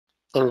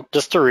And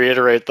just to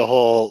reiterate the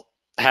whole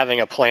having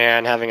a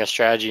plan, having a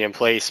strategy in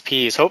place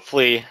piece,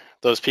 hopefully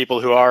those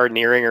people who are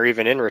nearing or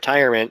even in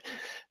retirement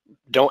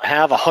don't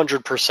have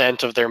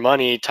 100% of their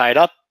money tied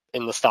up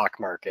in the stock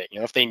market.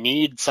 If they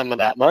need some of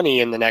that money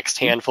in the next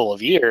handful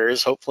of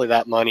years, hopefully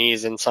that money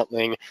is in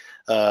something,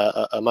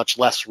 a much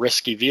less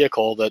risky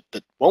vehicle that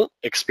won't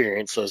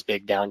experience those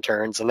big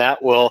downturns, and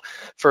that will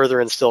further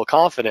instill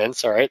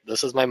confidence. All right,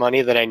 this is my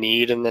money that I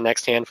need in the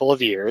next handful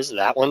of years.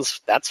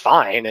 That's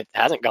fine. It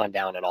hasn't gone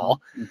down at all.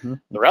 Mm-hmm, The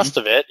mm-hmm. rest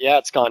of it, yeah,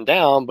 it's gone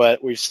down,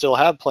 but we still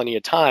have plenty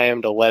of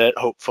time to let it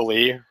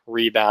hopefully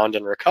rebound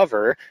and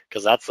recover,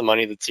 because that's the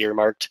money that's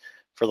earmarked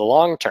for the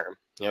long term.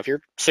 If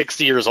you're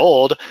 60 years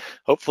old,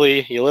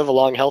 hopefully you live a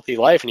long, healthy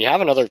life and you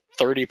have another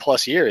 30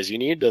 plus years. You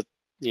need to,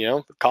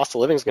 the cost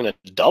of living is going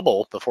to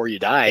double before you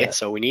die. Yeah.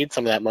 So we need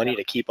some of that money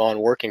to keep on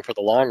working for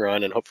the long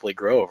run and hopefully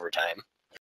grow over time.